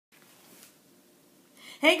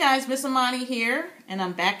Hey guys, Miss Amani here, and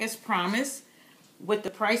I'm back as promised with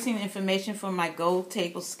the pricing information for my gold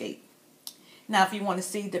tablescape. Now, if you want to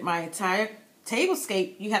see my entire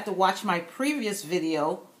tablescape, you have to watch my previous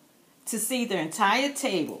video to see the entire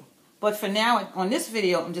table. But for now, on this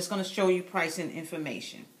video, I'm just going to show you pricing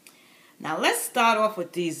information. Now, let's start off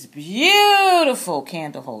with these beautiful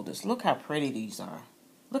candle holders. Look how pretty these are.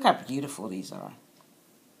 Look how beautiful these are.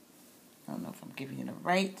 I don't know if I'm giving you the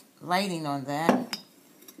right lighting on that.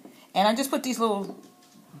 And I just put these little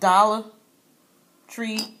Dollar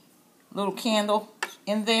Tree little candle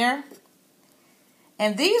in there.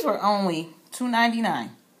 And these were only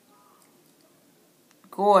 $2.99.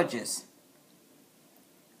 Gorgeous.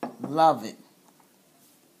 Love it.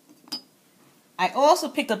 I also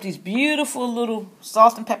picked up these beautiful little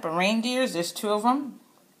salt and pepper reindeers. There's 2 of them.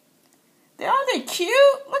 Aren't they cute?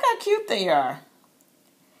 Look how cute they are.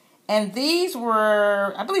 And these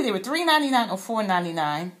were, I believe they were $3.99 or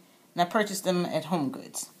 $4.99. And I purchased them at Home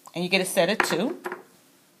Goods. And you get a set of 2.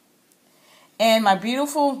 And my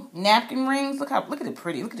beautiful napkin rings. Look at it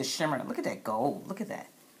pretty. Look at the shimmer. Look at that gold. Look at that.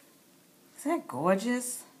 Isn't that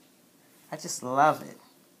gorgeous? I just love it.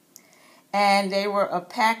 And they were a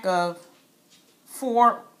pack of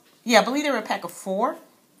 4. Yeah, I believe they were a pack of 4.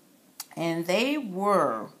 And they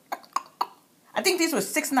were, I think these were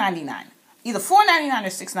 $6.99. Either $4.99 or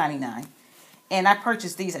 $6.99. And I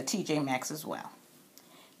purchased these at TjMaxx as well.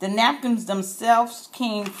 The napkins themselves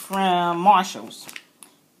came from Marshall's.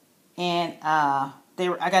 And I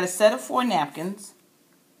got a set of 4 napkins.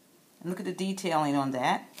 And look at the detailing on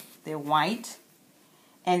that. They're white.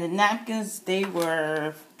 And the napkins, they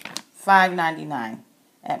were $5.99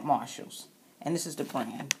 at Marshall's. And this is the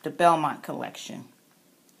brand, the Belmont collection.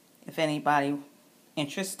 If anybody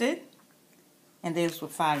interested. And these were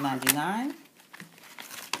 $5.99.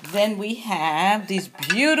 Then we have these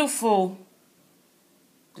beautiful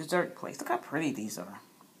dessert plates. Look how pretty these are.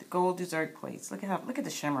 The gold dessert plates. Look at the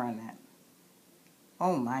shimmer on that.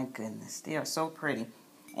 Oh my goodness. They are so pretty.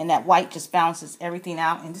 And that white just balances everything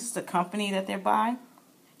out. And this is the company that they're by.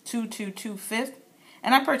 2225th.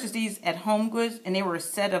 And I purchased these at Home Goods. And they were a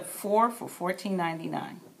set of 4 for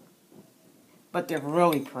 $14.99. But they're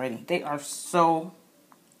really pretty. They are so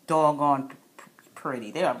doggone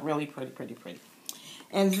pretty. They are really pretty.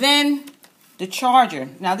 And then the charger.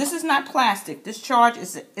 Now this is not plastic. This charge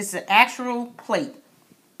is an actual plate.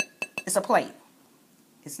 It's a plate.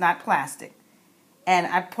 It's not plastic. And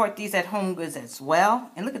I bought these at Home Goods as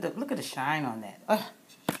well. And look at the shine on that. Ugh,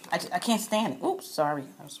 I can't stand it. Oops, sorry.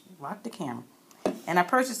 I just locked the camera. And I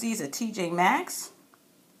purchased these at TjMaxx.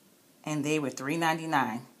 And they were $3.99.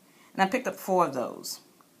 And I picked up 4 of those.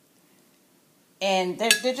 And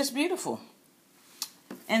they're just beautiful.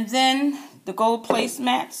 And then the gold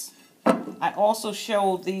placemats. I also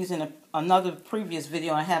showed these in another previous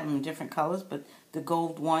video. I have them in different colors, but the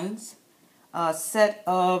gold ones. A set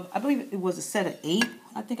of, I believe it was a set of 8.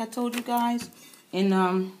 I think I told you guys in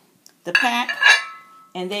the pack.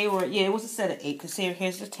 And they were, yeah, it was a set of 8. Because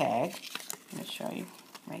here's the tag. Let me show you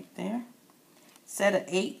right there. Set of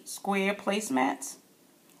 8 square placemats.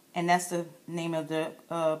 And that's the name of the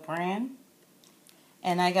brand.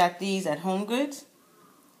 And I got these at Home Goods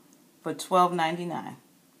for $12.99.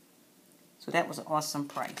 So that was an awesome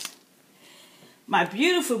price. My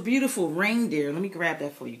beautiful reindeer. Let me grab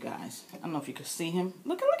that for you guys. I don't know if you can see him.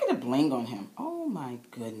 Look at the bling on him. Oh my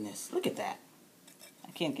goodness. Look at that. I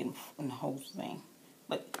can't get in the whole thing.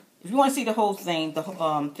 But if you want to see the whole thing,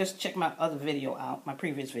 just check my other video out. My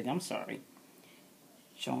previous video. I'm sorry.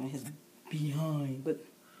 Showing his behind. But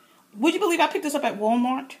would you believe I picked this up at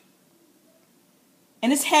Walmart?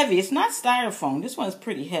 And it's heavy. It's not styrofoam. This one is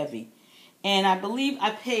pretty heavy. And I believe I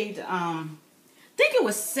paid, I think it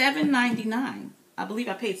was $7.99. I believe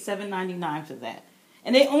I paid $7.99 for that.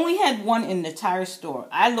 And they only had one in the entire store.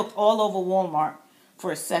 I looked all over Walmart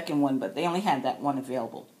for a second one, but they only had that one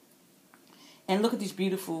available. And look at these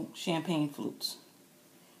beautiful champagne flutes.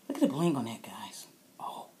 Look at the bling on that, guys.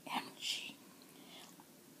 OMG.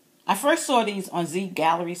 I first saw these on Z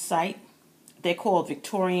Gallery's site. They're called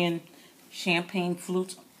Victorian champagne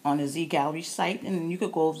flutes on the Z Gallery site, and you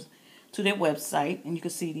could go to their website and you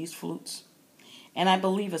could see these flutes. And I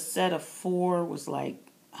believe a set of 4 was like,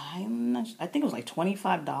 I think it was like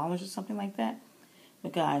 $25 or something like that.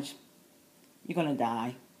 But guys, you're gonna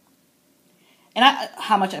die. And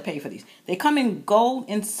how much I paid for these? They come in gold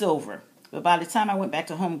and silver. But by the time I went back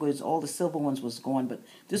to Home Goods, all the silver ones was gone. But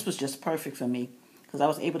this was just perfect for me because I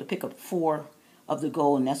was able to pick up 4 of the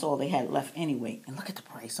gold, and that's all they had left anyway. And look at the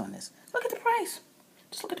price on this. Look at the price.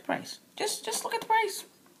 Just look at the price. Just look at the price.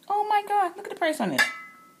 Oh my God, look at the price on this.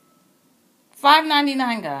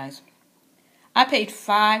 $5.99, guys. I paid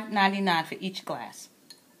 $5.99 for each glass.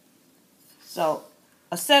 So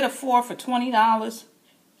a set of 4 for $20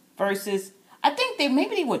 versus, I think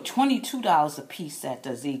maybe they were $22 a piece at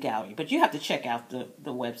the Z Gallery. But you have to check out the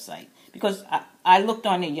website. Because I looked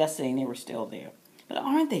on there yesterday and they were still there. But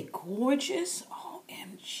aren't they gorgeous?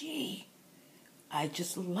 OMG. I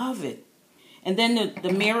just love it. And then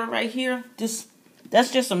the mirror right here,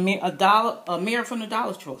 that's just a mirror from the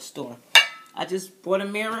dollar store. I just bought a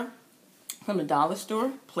mirror from the dollar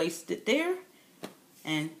store, placed it there,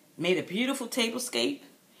 and made a beautiful tablescape.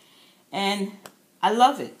 And I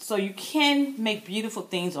love it. So you can make beautiful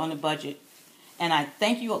things on a budget. And I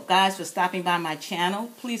thank you guys for stopping by my channel.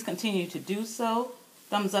 Please continue to do so.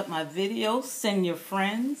 Thumbs up my video. Send your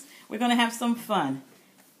friends. We're going to have some fun.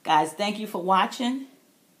 Guys, thank you for watching.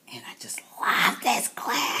 And I just love this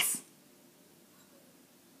class.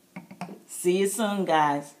 See you soon,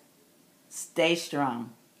 guys. Stay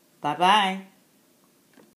strong. Bye-bye.